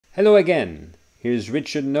Hello again, here's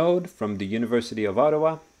Richard Node from the University of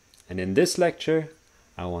Ottawa, and in this lecture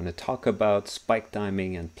I want to talk about spike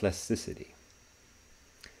timing and plasticity.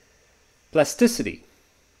 Plasticity.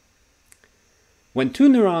 When two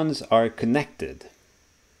neurons are connected,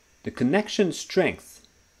 the connection strength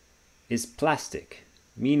is plastic,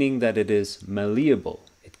 meaning that it is malleable,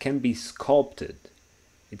 it can be sculpted,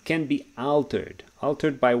 it can be altered.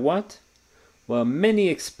 Altered by what? Well, many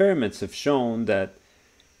experiments have shown that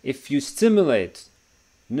if you stimulate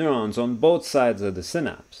neurons on both sides of the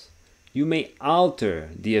synapse, you may alter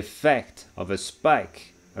the effect of a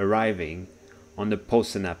spike arriving on the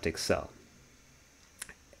postsynaptic cell.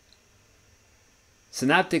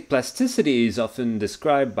 Synaptic plasticity is often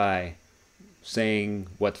described by saying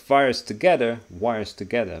what fires together wires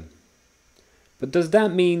together. But does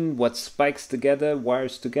that mean what spikes together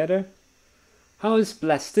wires together? How is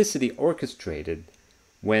plasticity orchestrated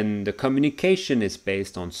when the communication is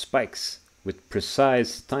based on spikes with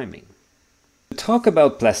precise timing? To talk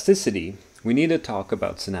about plasticity, we need to talk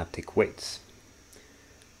about synaptic weights.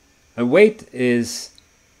 A weight is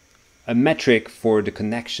a metric for the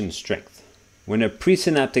connection strength. When a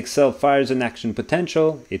presynaptic cell fires an action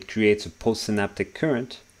potential, it creates a postsynaptic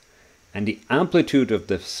current, and the amplitude of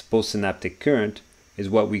this postsynaptic current is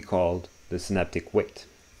what we call the synaptic weight.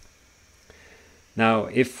 Now,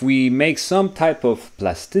 if we make some type of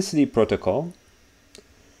plasticity protocol,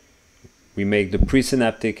 we make the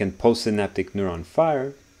presynaptic and postsynaptic neuron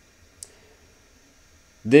fire,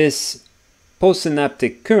 this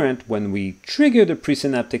postsynaptic current, when we trigger the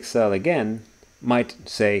presynaptic cell again, might,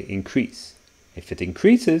 say, increase. If it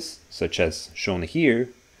increases, such as shown here,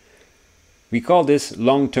 we call this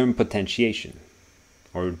long-term potentiation,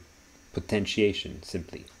 or potentiation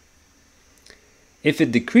simply. If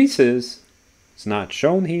it decreases, it's not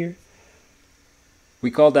shown here, we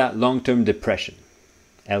call that long-term depression,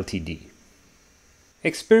 LTD.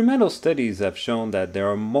 Experimental studies have shown that there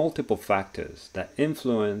are multiple factors that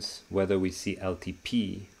influence whether we see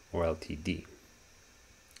LTP or LTD.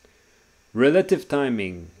 Relative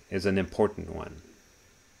timing is an important one.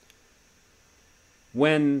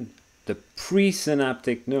 When the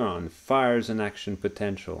presynaptic neuron fires an action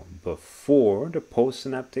potential before the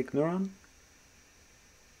postsynaptic neuron,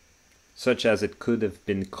 such as it could have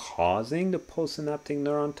been causing the postsynaptic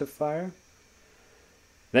neuron to fire,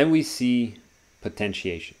 then we see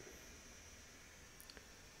potentiation.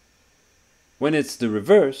 When it's the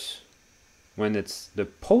reverse, when it's the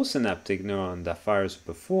postsynaptic neuron that fires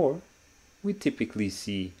before, we typically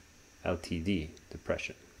see LTD,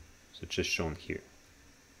 depression, such as shown here.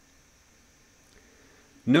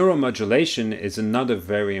 Neuromodulation is another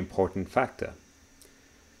very important factor.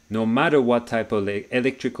 No matter what type of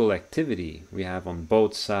electrical activity we have on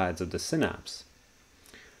both sides of the synapse,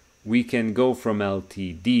 we can go from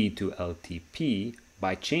LTD to LTP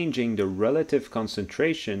by changing the relative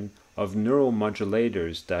concentration of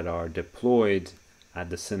neuromodulators that are deployed at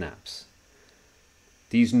the synapse.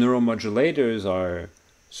 These neuromodulators are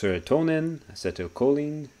serotonin,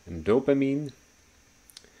 acetylcholine, and dopamine.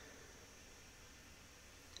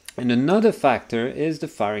 And another factor is the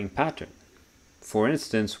firing pattern. For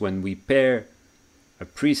instance, when we pair a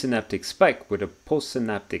presynaptic spike with a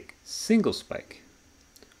postsynaptic single spike,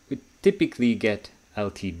 we typically get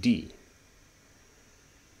LTD.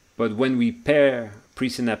 But when we pair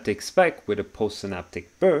presynaptic spike with a postsynaptic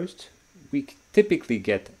burst, we typically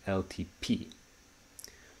get LTP.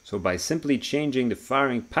 So by simply changing the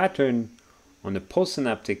firing pattern on the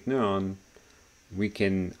postsynaptic neuron, we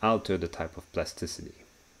can alter the type of plasticity.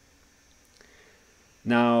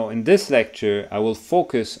 Now, in this lecture, I will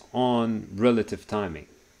focus on relative timing.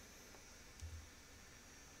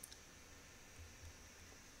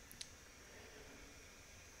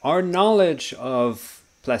 Our knowledge of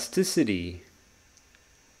plasticity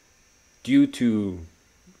due to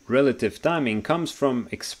relative timing comes from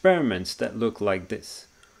experiments that look like this.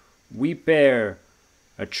 We pair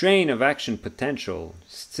a train of action potential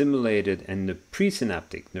stimulated in the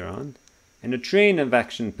presynaptic neuron and a train of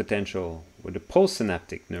action potential with a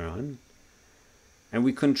postsynaptic neuron, and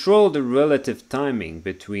we control the relative timing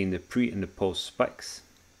between the pre and the post spikes.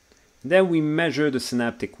 Then we measure the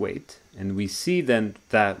synaptic weight, and we see then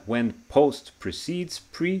that when post precedes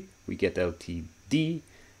pre, we get LTD,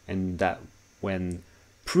 and that when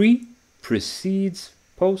pre precedes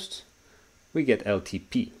post, we get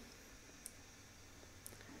LTP.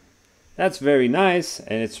 That's very nice,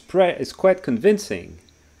 and it's quite convincing.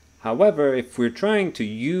 However, if we're trying to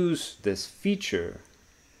use this feature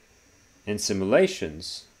in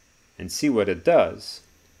simulations and see what it does,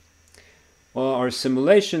 well, our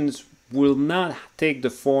simulations will not take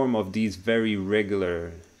the form of these very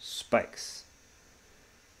regular spikes.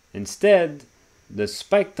 Instead, the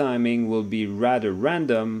spike timing will be rather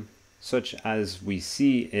random, such as we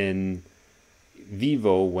see in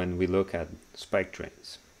vivo when we look at spike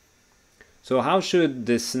trains. So how should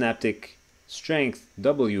this synaptic strength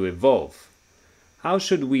W evolve? How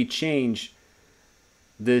should we change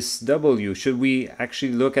this W? Should we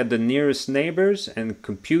actually look at the nearest neighbors and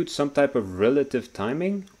compute some type of relative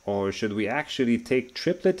timing? Or should we actually take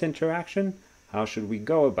triplet interaction? How should we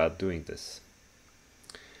go about doing this?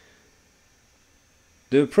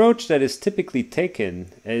 The approach that is typically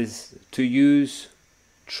taken is to use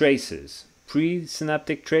traces,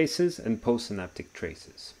 presynaptic traces and postsynaptic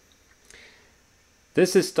traces.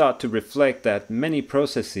 This is thought to reflect that many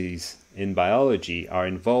processes in biology are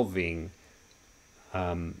involving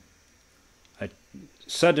a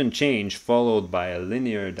sudden change followed by a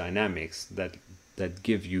linear dynamics that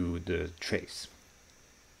give you the trace.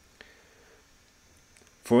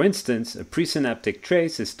 For instance, a presynaptic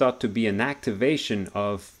trace is thought to be an activation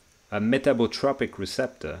of a metabotropic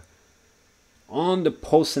receptor on the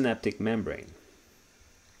postsynaptic membrane,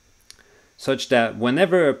 such that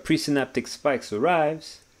whenever a presynaptic spike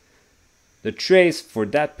arrives, the trace for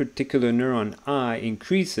that particular neuron I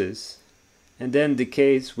increases and then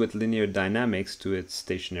decays with linear dynamics to its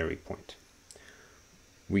stationary point.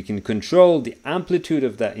 We can control the amplitude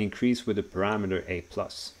of that increase with the parameter A+.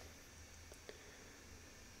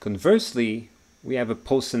 Conversely, we have a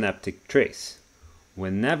postsynaptic trace.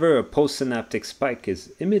 Whenever a postsynaptic spike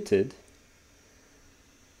is emitted,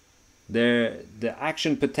 the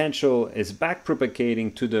action potential is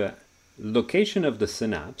backpropagating to the location of the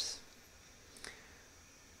synapse,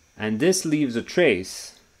 and this leaves a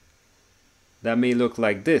trace that may look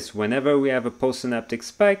like this. Whenever we have a postsynaptic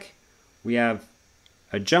spike, we have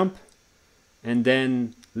a jump and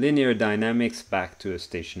then linear dynamics back to a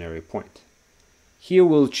stationary point. Here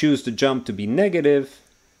we'll choose the jump to be negative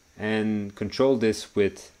and control this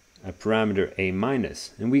with a parameter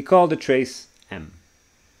A-, and we call the trace M.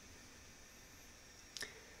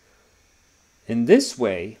 In this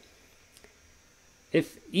way,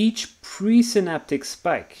 if each presynaptic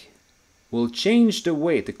spike will change the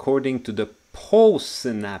weight according to the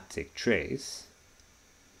postsynaptic trace,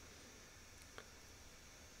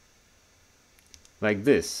 like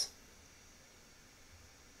this.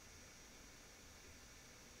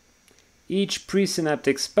 Each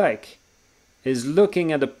presynaptic spike is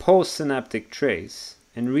looking at a postsynaptic trace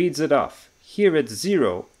and reads it off. Here it's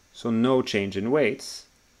 0, so no change in weights.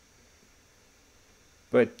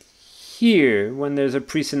 But here, when there's a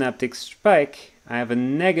presynaptic spike, I have a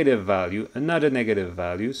negative value, another negative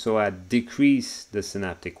value, so I decrease the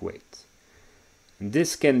synaptic weight. And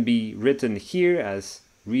this can be written here as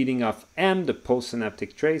reading off M, the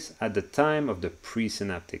postsynaptic trace, at the time of the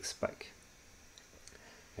presynaptic spike.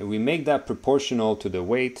 And we make that proportional to the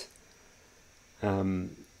weight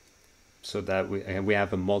so that we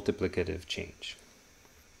have a multiplicative change.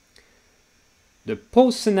 The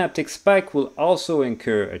postsynaptic spike will also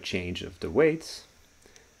incur a change of the weights,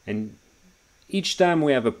 and each time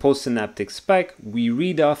we have a postsynaptic spike, we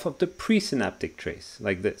read off of the presynaptic trace,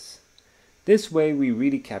 like this. This way we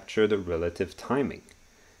really capture the relative timing.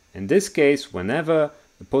 In this case, whenever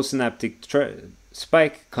the postsynaptic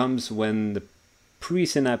spike comes when the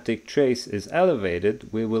presynaptic trace is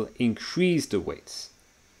elevated, we will increase the weights.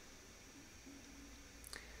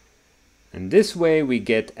 And this way we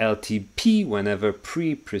get LTP whenever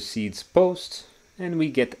pre precedes post, and we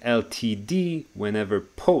get LTD whenever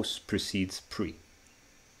post precedes pre.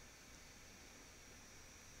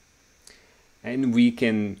 And we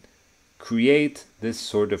can create this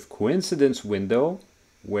sort of coincidence window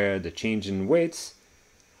where the change in weights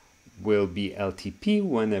will be LTP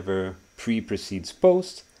whenever pre precedes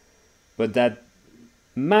post, but that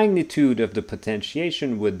magnitude of the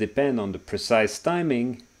potentiation would depend on the precise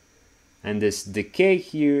timing, and this decay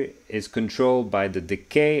here is controlled by the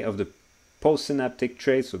decay of the postsynaptic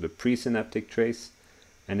trace or the presynaptic trace,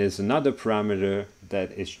 and is another parameter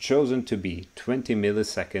that is chosen to be 20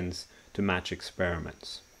 milliseconds to match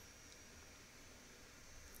experiments.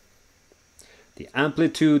 The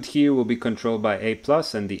amplitude here will be controlled by A+,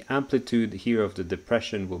 and the amplitude here of the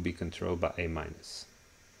depression will be controlled by A-.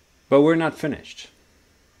 But we're not finished.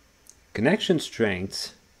 Connection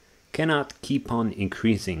strengths cannot keep on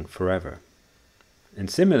increasing forever. And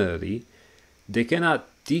similarly, they cannot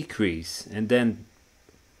decrease and then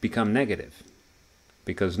become negative,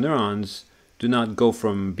 because neurons do not go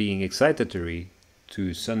from being excitatory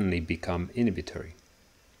to suddenly become inhibitory.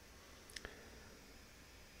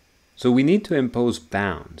 So we need to impose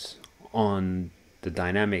bounds on the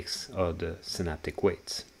dynamics of the synaptic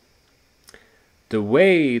weights. the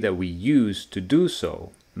way that we use to do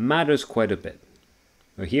so matters quite a bit.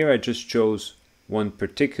 Now here I just chose one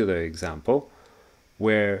particular example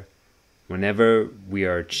where whenever we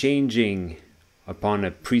are changing upon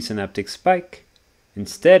a presynaptic spike,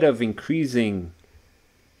 instead of increasing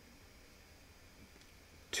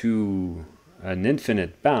to an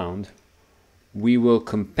infinite bound, we will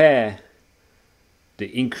compare the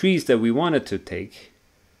increase that we wanted to take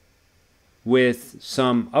with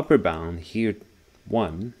some upper bound, here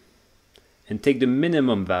 1, and take the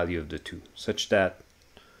minimum value of the two, such that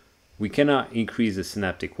we cannot increase the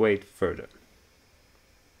synaptic weight further.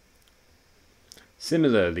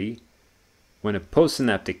 Similarly, when a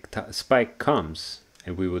postsynaptic spike comes,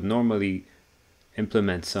 and we would normally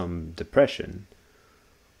implement some depression,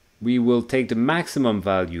 we will take the maximum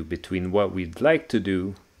value between what we'd like to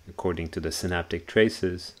do, according to the synaptic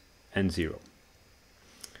traces, and 0.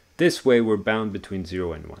 This way we're bound between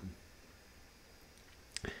 0 and 1.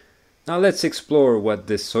 Now let's explore what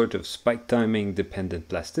this sort of spike timing dependent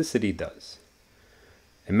plasticity does.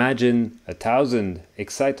 Imagine 1,000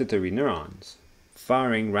 excitatory neurons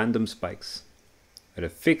firing random spikes at a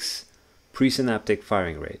fixed presynaptic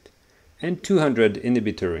firing rate, and 200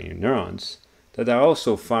 inhibitory neurons that are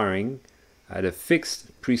also firing at a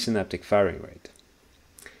fixed presynaptic firing rate.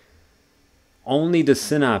 Only the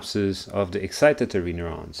synapses of the excitatory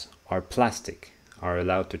neurons are plastic, are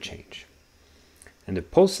allowed to change. And the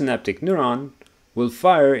postsynaptic neuron will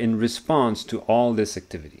fire in response to all this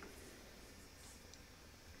activity.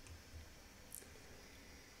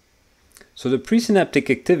 So the presynaptic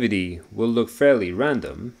activity will look fairly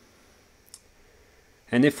random,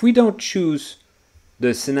 and if we don't choose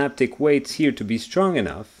the synaptic weights here to be strong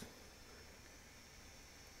enough,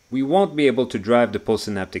 we won't be able to drive the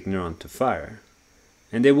postsynaptic neuron to fire,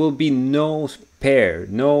 and there will be no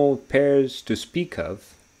pairs to speak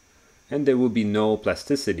of, and there will be no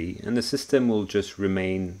plasticity, and the system will just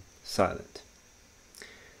remain silent.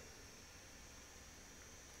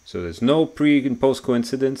 So there's no pre and post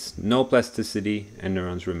coincidence, no plasticity, and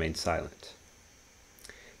neurons remain silent.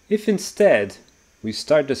 If instead we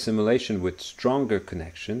start the simulation with stronger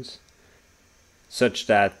connections, such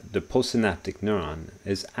that the postsynaptic neuron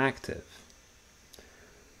is active,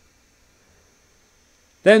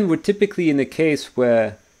 then we're typically in a case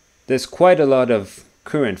where there's quite a lot of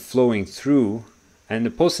current flowing through, and the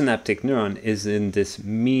postsynaptic neuron is in this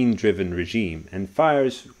mean-driven regime and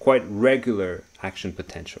fires quite regular action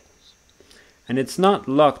potentials. And it's not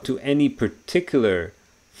locked to any particular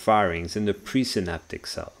firings in the presynaptic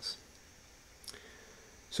cells.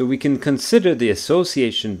 So we can consider the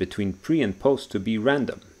association between pre and post to be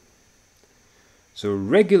random. So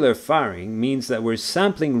regular firing means that we're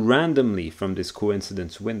sampling randomly from this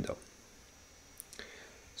coincidence window.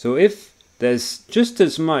 So if there's just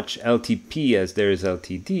as much LTP as there is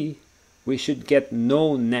LTD, we should get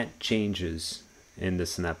no net changes in the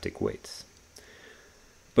synaptic weights.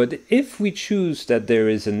 But if we choose that there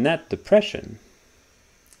is a net depression,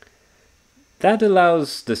 that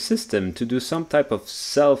allows the system to do some type of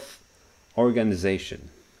self-organization,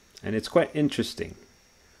 and it's quite interesting.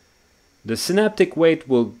 The synaptic weight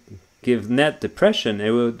will give net depression,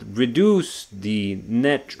 it will reduce the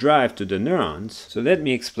net drive to the neurons. So let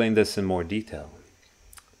me explain this in more detail.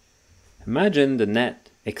 Imagine the net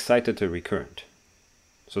excitatory current.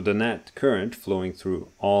 So the net current flowing through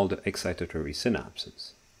all the excitatory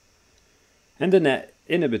synapses. And the net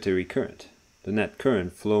inhibitory current. The net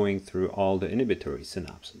current flowing through all the inhibitory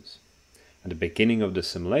synapses. At the beginning of the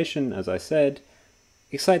simulation, as I said,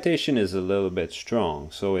 excitation is a little bit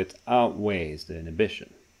strong, so it outweighs the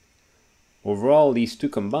inhibition. Overall, these two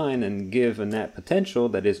combine and give a net potential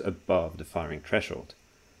that is above the firing threshold.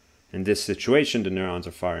 In this situation, the neurons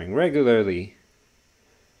are firing regularly,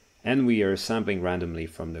 and we are sampling randomly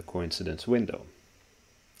from the coincidence window.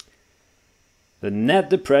 The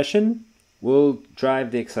net depression will drive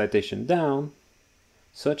the excitation down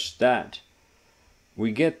such that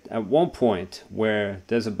we get at one point where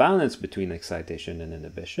there's a balance between excitation and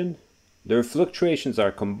inhibition. Their fluctuations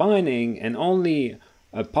are combining, and only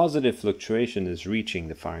a positive fluctuation is reaching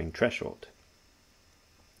the firing threshold.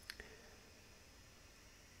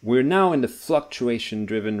 We're now in the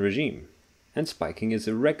fluctuation-driven regime, and spiking is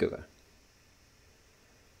irregular.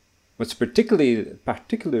 What's particularly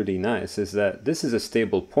nice is that this is a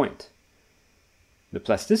stable point. The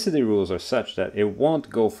plasticity rules are such that it won't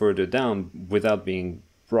go further down without being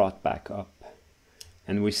brought back up.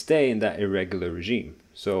 And we stay in that irregular regime.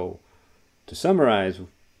 So, to summarize,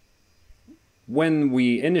 when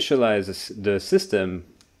we initialize the system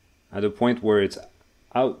at a point where it's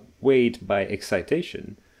outweighed by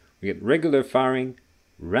excitation, we get regular firing,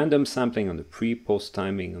 random sampling on the pre-post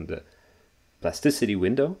timing on the plasticity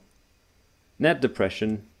window, net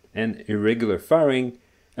depression, and irregular firing,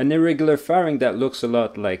 an irregular firing that looks a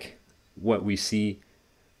lot like what we see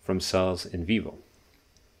from cells in vivo.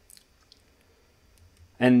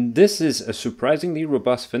 And this is a surprisingly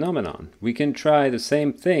robust phenomenon. We can try the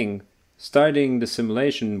same thing, starting the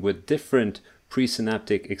simulation with different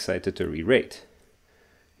presynaptic excitatory rate.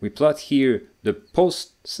 We plot here the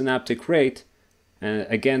postsynaptic rate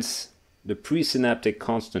against the presynaptic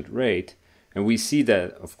constant rate, and we see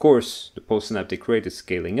that, of course, the postsynaptic rate is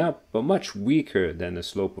scaling up, but much weaker than a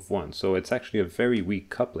slope of 1. So it's actually a very weak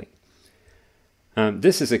coupling.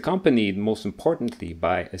 This is accompanied, most importantly,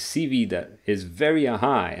 by a CV that is very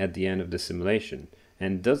high at the end of the simulation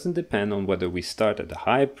and doesn't depend on whether we start at a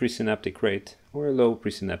high presynaptic rate or a low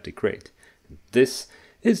presynaptic rate. This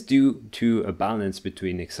is due to a balance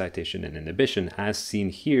between excitation and inhibition, as seen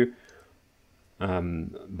here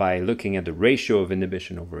by looking at the ratio of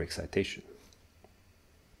inhibition over excitation.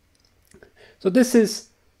 So this is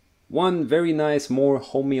one very nice, more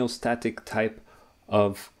homeostatic type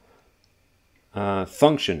of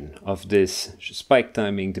function of this spike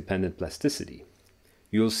timing dependent plasticity.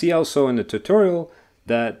 You'll see also in the tutorial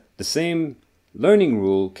that the same learning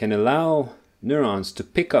rule can allow neurons to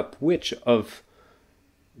pick up which of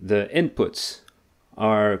the inputs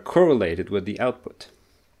are correlated with the output.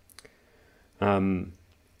 And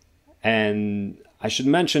I should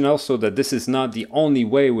mention also that this is not the only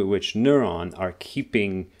way with which neurons are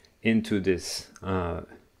keeping into this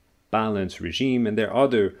balance regime, and there are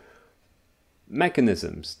other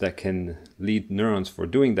mechanisms that can lead neurons for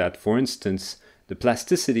doing that. For instance, the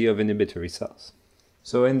plasticity of inhibitory cells.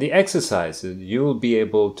 So in the exercise, you'll be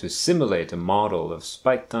able to simulate a model of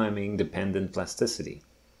spike timing dependent plasticity.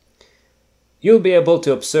 You'll be able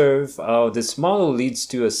to observe how this model leads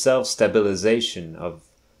to a self-stabilization of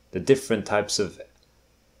the different types of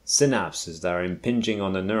synapses that are impinging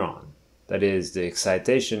on the neuron. That is, the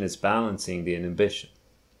excitation is balancing the inhibition.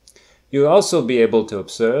 You'll also be able to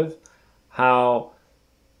observe how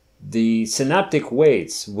the synaptic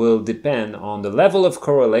weights will depend on the level of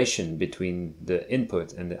correlation between the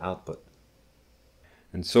input and the output.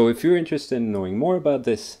 And so if you're interested in knowing more about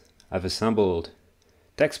this, I've assembled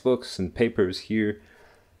textbooks and papers here,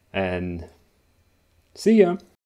 and see ya!